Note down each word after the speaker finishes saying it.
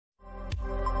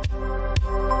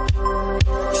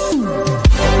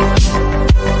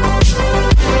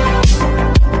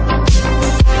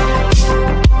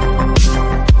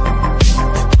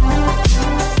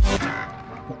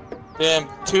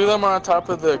Two of them are on top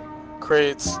of the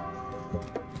crates.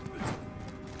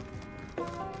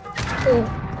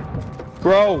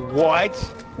 Bro, what?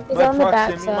 He's My on the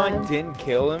proximity backside. mine didn't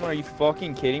kill him? Are you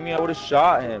fucking kidding me? I would've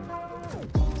shot him.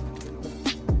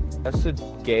 That's the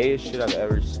gayest shit I've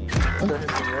ever seen. Nice,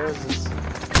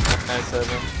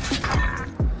 Evan.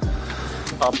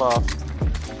 Pop off.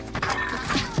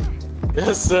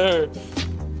 Yes, sir.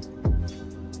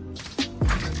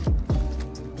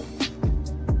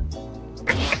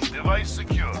 Device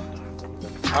secured.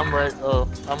 I'm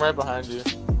right behind you.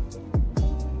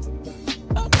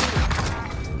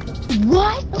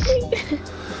 What?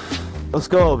 Let's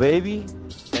go, baby.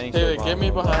 Thanks, Taylor, Obama. get me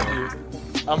behind you.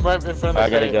 I'm right in front of the I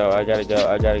gotta crate. go, I gotta go,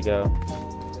 I gotta go.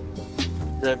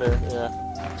 Right there, yeah.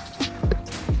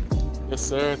 Yes,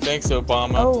 sir. Thanks,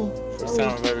 Obama. Oh. First time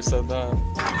I've ever said that.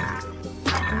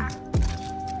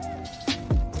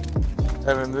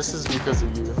 Evan, this is because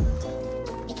of you.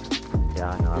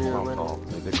 Yeah, I know. That's You're my winning. fault.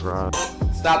 Make the garage.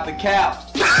 Stop the cap!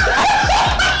 Stop the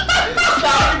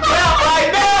cap right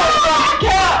now! Stop the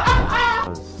cap!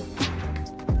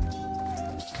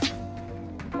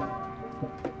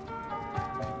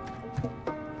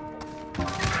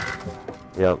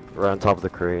 Yep, right on top of the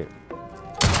crate.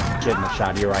 Give him a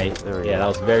shot, you're right. There we Yeah, go. that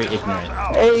was very ignorant.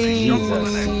 Hey,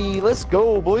 Jesus. let's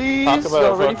go, boys. Talk about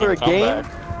Y'all a ready for a fucking game?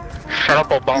 comeback. Shut up,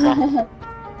 Obama.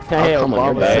 Hey, Oh, come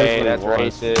on, Obama you're says Hey, what that's he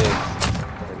wants. racist.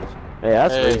 Hey,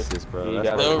 that's Hey, racist, bro. you That's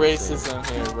got No what I'm saying. racism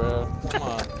here, bro. Come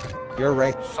on. You're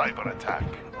right. Cyber attack.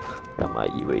 Got my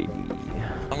UAD.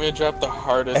 I'm gonna drop the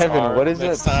hardest Evan, R what is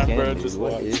next that time, skin, bro. dude? Just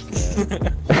What watch. is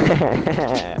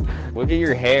Look at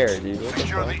your hair, dude. What the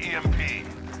Secure fuck? the EMP.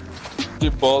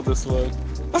 Dude, bald this way.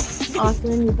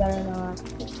 Austin, you better not.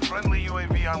 Friendly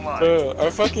UAV online. Bro, our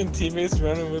fucking teammates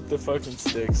running with the fucking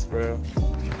sticks, bro.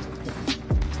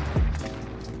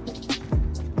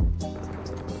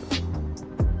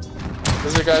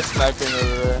 There's a guy sniping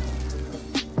over there.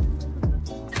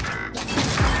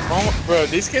 Oh, bro,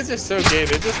 these kids are so gay.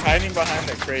 They're just hiding behind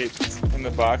the crates in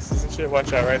the boxes and shit.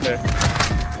 Watch out, right there.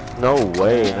 No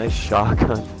way. Nice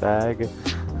shotgun fag.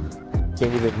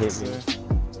 Can't even hit me.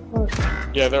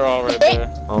 Yeah, they're all right there.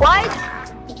 Oh, What?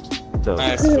 So,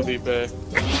 Nice, Felipe. You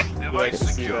like Device to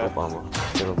see secured. that. Obama.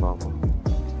 Get Obama.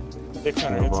 It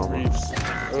kind of hits Obama. reefs.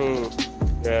 Oh,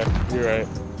 yeah, you're right.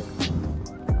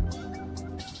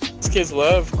 These kids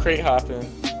love crate hopping.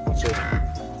 Bunch of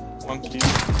monkeys.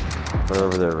 They're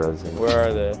over there, resin. Where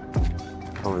are they?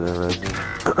 Over there, resin.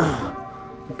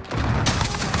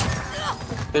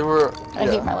 They were. I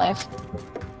hate my life.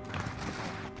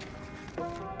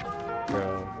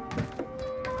 Bro.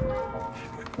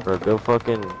 Bro, go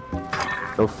fucking.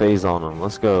 Go phase on them.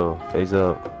 Let's go. Phase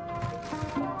up.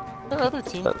 Their other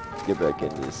team. Get back in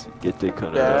this. Get the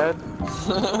kind Dad.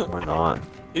 of. Or not.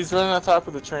 He's running on top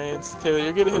of the trains. Taylor,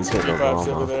 you're gonna hit Let's some get revives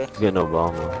over Obama. there. Let's get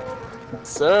Obama.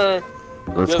 Sir.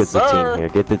 Let's Yes, get the sir. team here.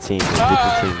 Get the team here. Get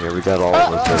the team here. We got all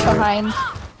of us right here. Behind.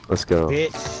 Let's go.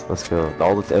 Bitch. Let's go.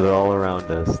 They're all around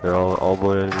us. They're all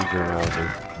boy enemies are around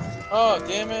us. Oh,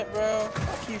 damn it, bro.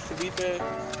 Fuck you, Felipe.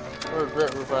 I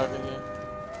regret reviving you.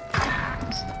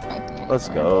 Let's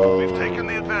go. We've taken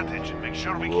the advantage. Make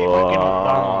sure we keep it.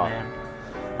 Whoa.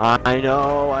 I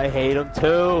know. I hate him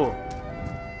too.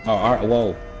 Oh, alright,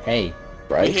 whoa. Hey.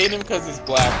 We hate him because he's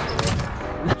black.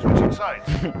 Switching sides.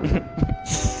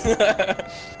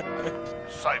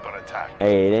 Cyber attack.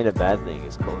 Hey, it ain't a bad thing.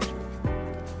 It's culture.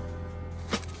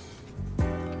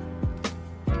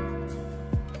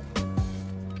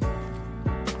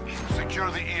 Secure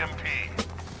the EMP.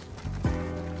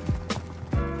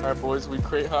 Alright, boys, we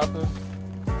crate hopping.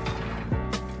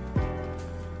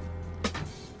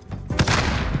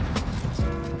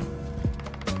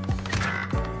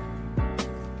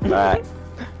 Back.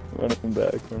 Running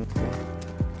back. Running back.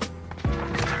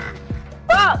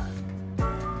 Ah!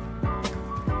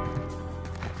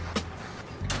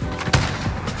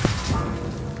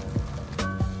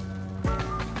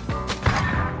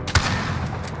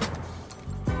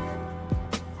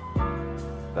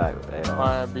 Back with AR.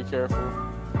 Alright, be careful.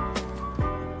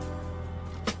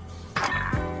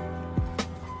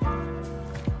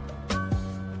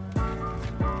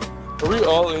 Are we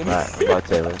all in? Back. Bye,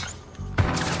 Taylor.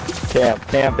 Camp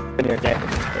in here, camp in here, camp in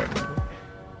here.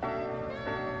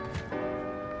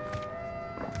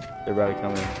 They're about to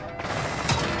come in.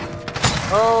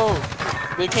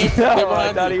 Oh! They came No, they're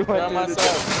I behind thought you. he They're went on my through the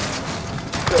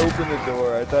side. To open the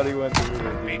door, I thought he went through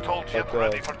it. VTOL jet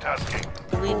ready for tasking.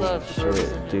 The revive. Holy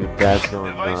shit, dude, that's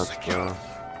going Device nuts, secure. bro.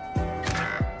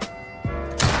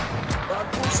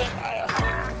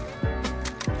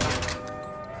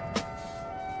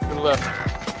 To the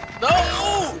left.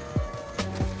 No!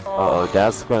 Uh-oh,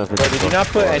 that's gonna fit. Bro, did you not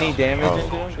put any damage Oh.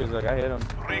 into him? Cause like I hit him.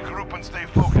 Regroup and stay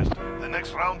focused. The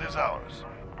next round is ours.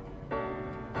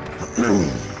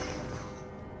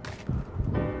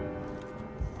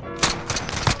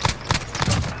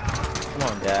 Come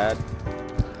on, Dad.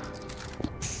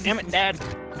 Damn it, Dad.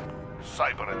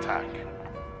 Cyber attack.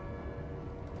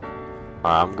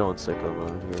 Alright, I'm going sicko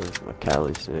mode here with my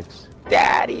Cali 6.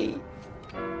 Daddy.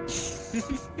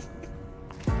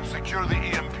 Secure the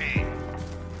EMP.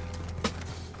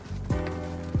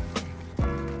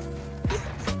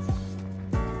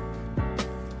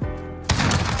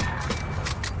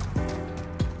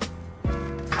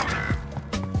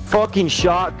 Fucking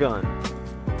shotgun!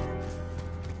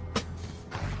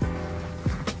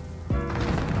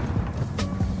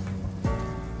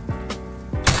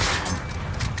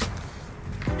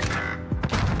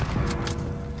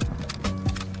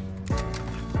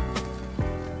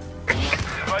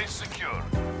 Device secure.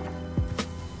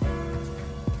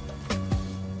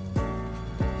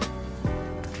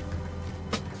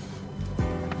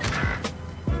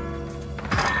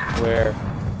 Where?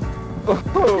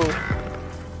 Oh.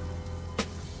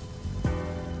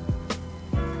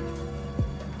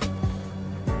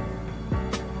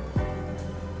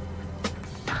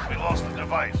 We lost the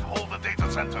device. Hold the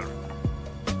data center.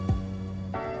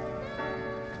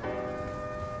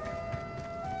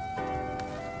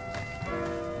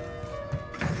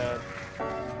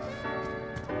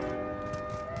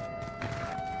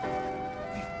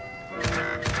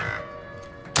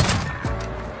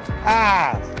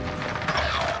 Ah!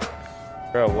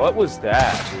 Bro, what was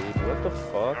that, dude? What the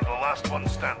You're fuck? the last one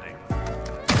standing.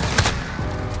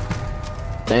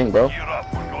 Dang, bro. Gear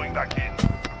up. We're going back in.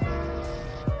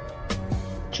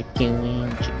 Chicken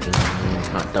wing,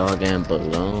 hot dog and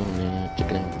bologna,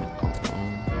 chicken and macaroni.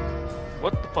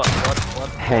 What the fuck? What?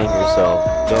 Hang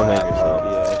yourself. Go hang yourself.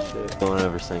 Yeah, shit. Don't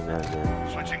ever sing that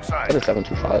again. Switching That is sides.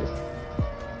 725.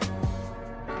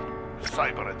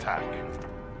 Cyber attack.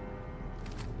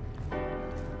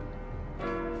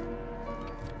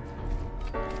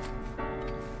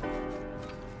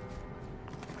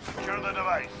 Secure the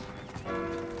device.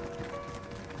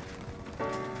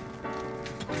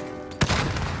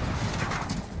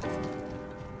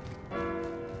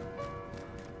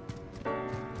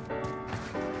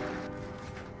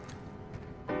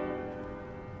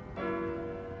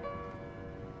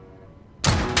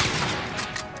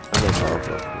 I'm gonna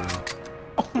teleport.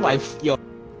 Oh my, yo.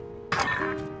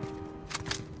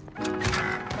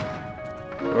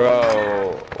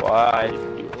 Bro, why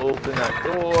did you open that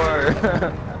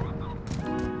door?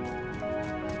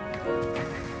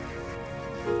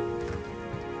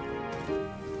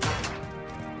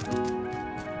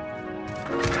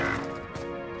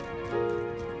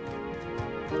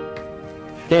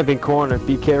 Camping corner,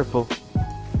 be careful.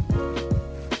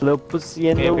 Little pussy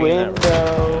in the Camping in that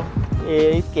window.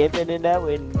 Yeah, he's camping in that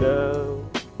window.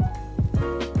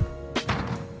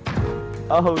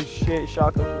 Oh shit,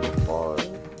 shotgun from afar.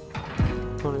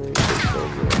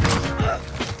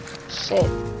 Shit. I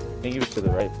think he was to the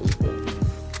right, please.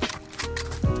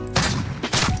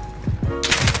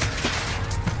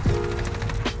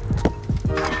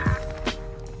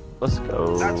 Let's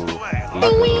go. That's the way.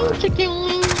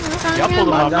 Y'all pulled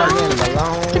him off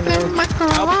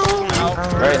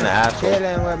right in the asshole.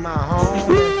 Chilling with my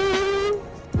homies.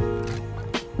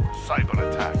 Cyber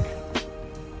attack.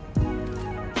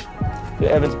 Dude,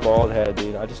 Evan's bald head,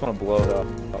 dude. I just want to blow it up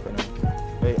right now.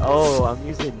 Wait, oh, I'm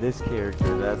using this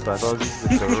character. That's why I thought I was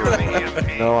using the Secure the turtle.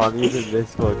 EMP. No, I'm using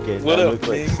this fucking. What that up, looks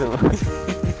like Nick? some.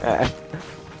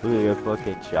 Look like a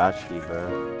fucking tchotchke, bro.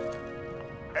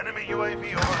 Enemy UAV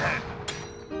overhead.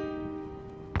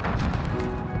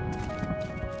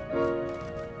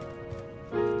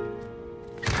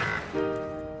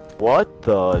 What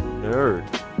the nerd?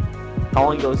 How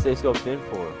long ago stay scoped in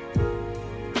for?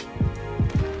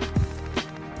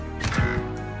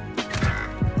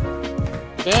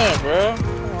 Damn, bro.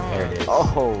 Come on. There it is.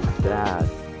 Oh, dad.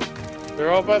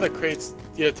 They're all by the crates.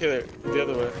 Yeah, Taylor, the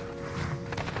other way.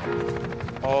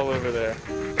 All over there.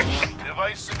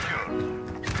 Device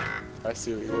secured. I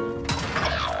see what you're doing.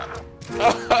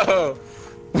 Oh!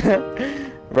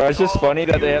 Bro, it's just funny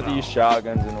that they have to use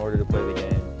shotguns in order to play the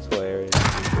game. It's hilarious.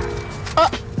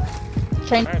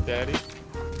 Train. Alright, daddy.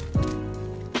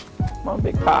 Come on,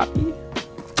 big poppy.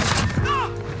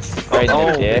 Right in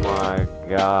Oh the dick. my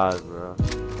god, bro.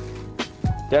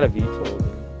 Got a VTOL, dude.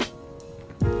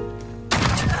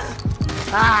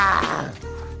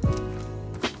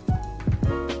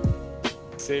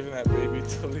 Saving that baby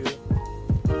till you.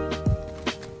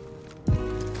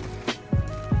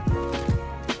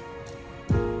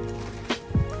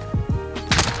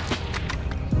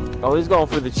 Oh, he's going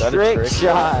for the that a trick trick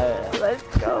shot.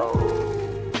 Let's go.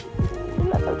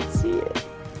 Let's see it.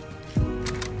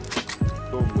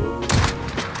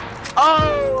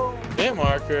 Oh! Hit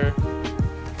marker.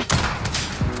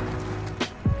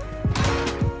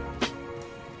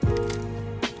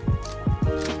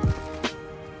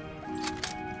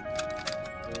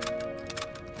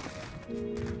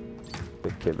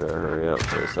 The kid better hurry up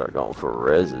before they start going for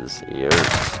reses here.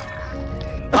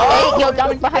 Hey, yo,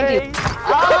 Dominic behind you.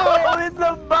 Oh, in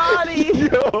the body!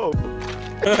 Yo!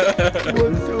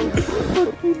 Was so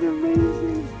fucking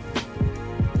amazing.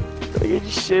 I get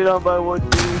shit on by one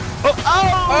dude. Oh!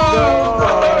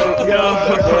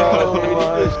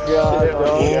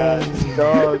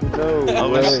 Dog, no I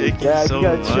was way. shaking Dad, so you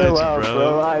gotta chill much, out,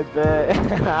 bro. I bet.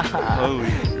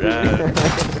 Holy crap.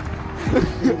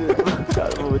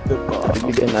 Got him with the ball.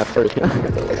 You getting that first?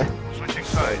 Switching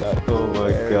sides. Oh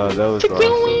my god, that was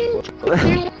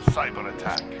awesome. Cyber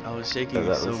attack. I was shaking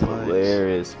That so was much.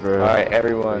 hilarious, bro. Alright,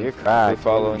 everyone. You're cracked. Be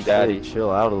following Holy Daddy. shit,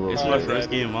 chill out a little It's bit. my Alright, first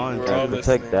game on, we're dude. all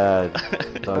Protect listening. Dad.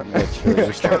 Dog, you gotta chill.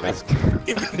 You're starting to-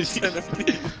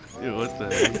 Dude, what the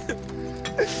heck?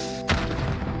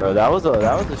 Bro, that was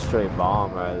a straight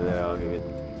bomb right there. I'll give it.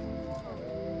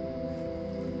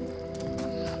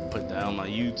 Put that on my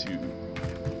YouTube.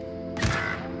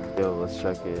 Yo, let's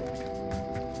check it.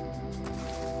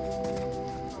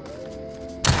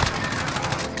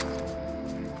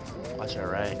 Watch our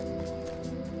right.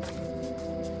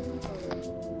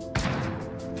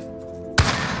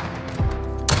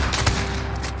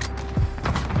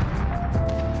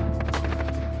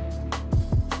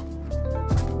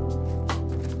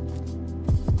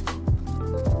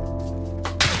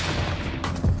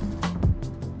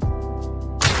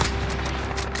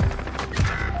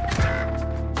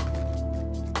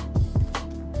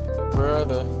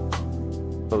 Brother.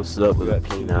 Posted up with that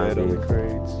P9 on the dude.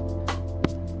 crates.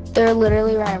 They're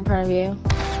literally right in front of you.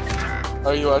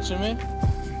 Are you watching me?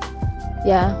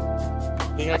 Yeah,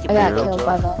 Think I can I got beat you killed up,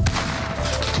 by Joe? them.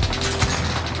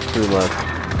 2 left.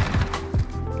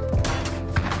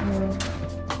 Mm.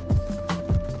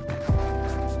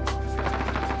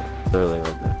 Literally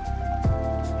right there.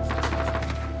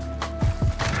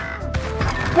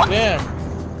 Damn.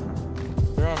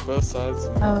 They're on both sides.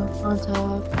 Oh, on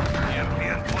top.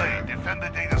 European play. Defend the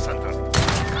data center.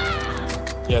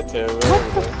 Yeah, Taylor. They're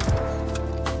over there.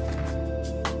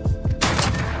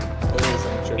 There is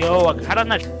some trick. Yo, how did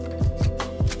that?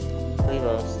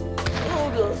 Reverse. Oh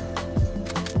god.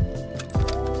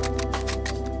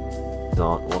 He's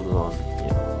on. One's on.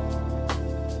 Yeah.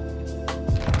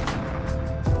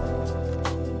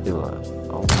 2 left.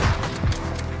 Oh.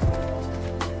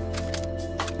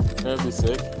 That'd be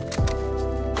sick.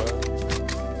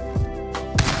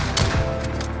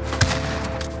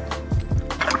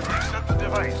 Reset the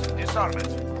device. Disarm it.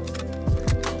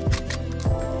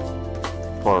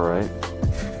 Far right.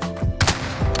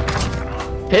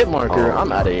 Hit marker. Oh.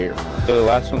 I'm out of here. So the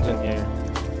last one's in here.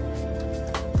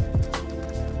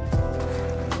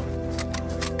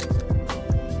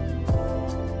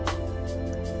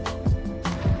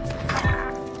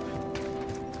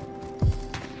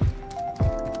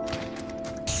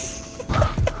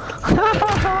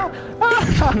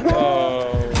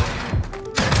 Oh.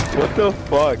 What the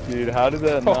fuck, dude? How did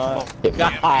that not? God. My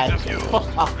god. Yo. Oh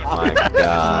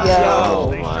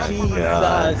my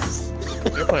god.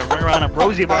 You're putting ring around a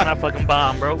rosy around that fucking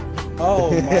bomb, bro.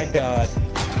 Oh my god. Yeah,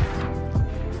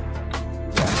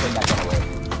 I'm not gonna win.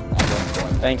 I'm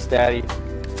going Thanks, Daddy.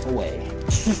 away.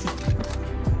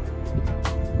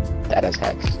 That is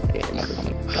hex.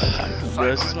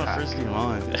 Bro, this is my first game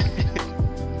on.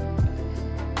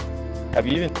 Have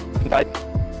you even died?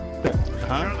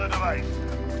 Huh? Secure the device.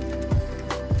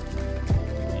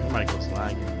 You might go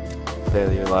slagging.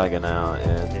 Taylor, you're lagging out,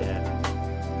 and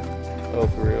Yeah. Oh,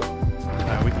 for real.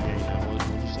 Alright, we can hear you now.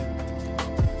 What'd you say?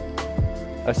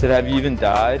 I said, have you even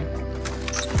died?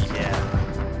 Yeah.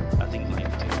 I think like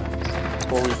 2 times.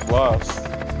 Well, we've lost.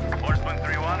 Horseman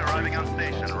 3-1 arriving on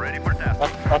station. Ready for task.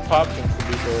 I popped him to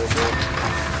be there, but...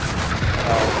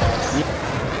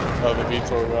 Oh, the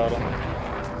VTOL got him.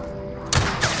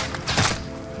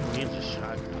 We just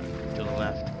shot to the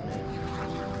left.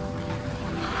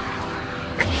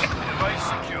 Device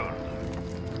secure.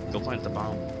 Go plant the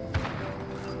bomb.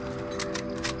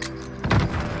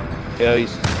 Yo,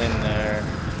 he's in there.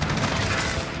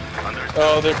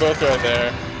 Oh, they're both right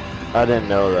there. I didn't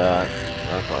know that.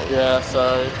 That's why. Yeah,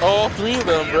 sorry. All 3 of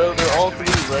them, bro. They're all 3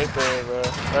 right there, bro.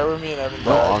 Right where me and Evan No,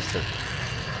 died. Austin.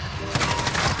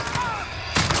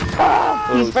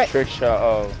 Oh, right. trick shot.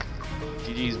 Oh.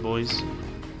 GG's, boys.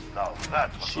 Now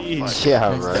that was Jeez. a fight.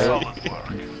 Yeah, right. Solid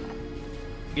work.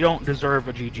 You don't deserve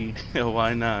a GG.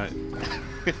 Why not?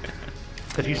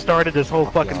 Because you started this whole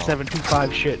fucking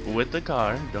 725 shit. With the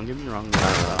car, don't get me wrong.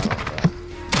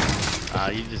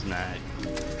 You just mad.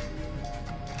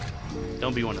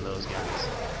 Don't be one of those guys.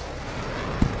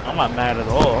 I'm not mad at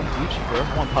all. I'm Gucci, bro.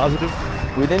 I'm positive.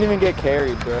 We didn't even get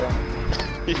carried, bro.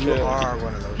 You are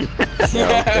one of those.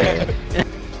 Yeah, okay.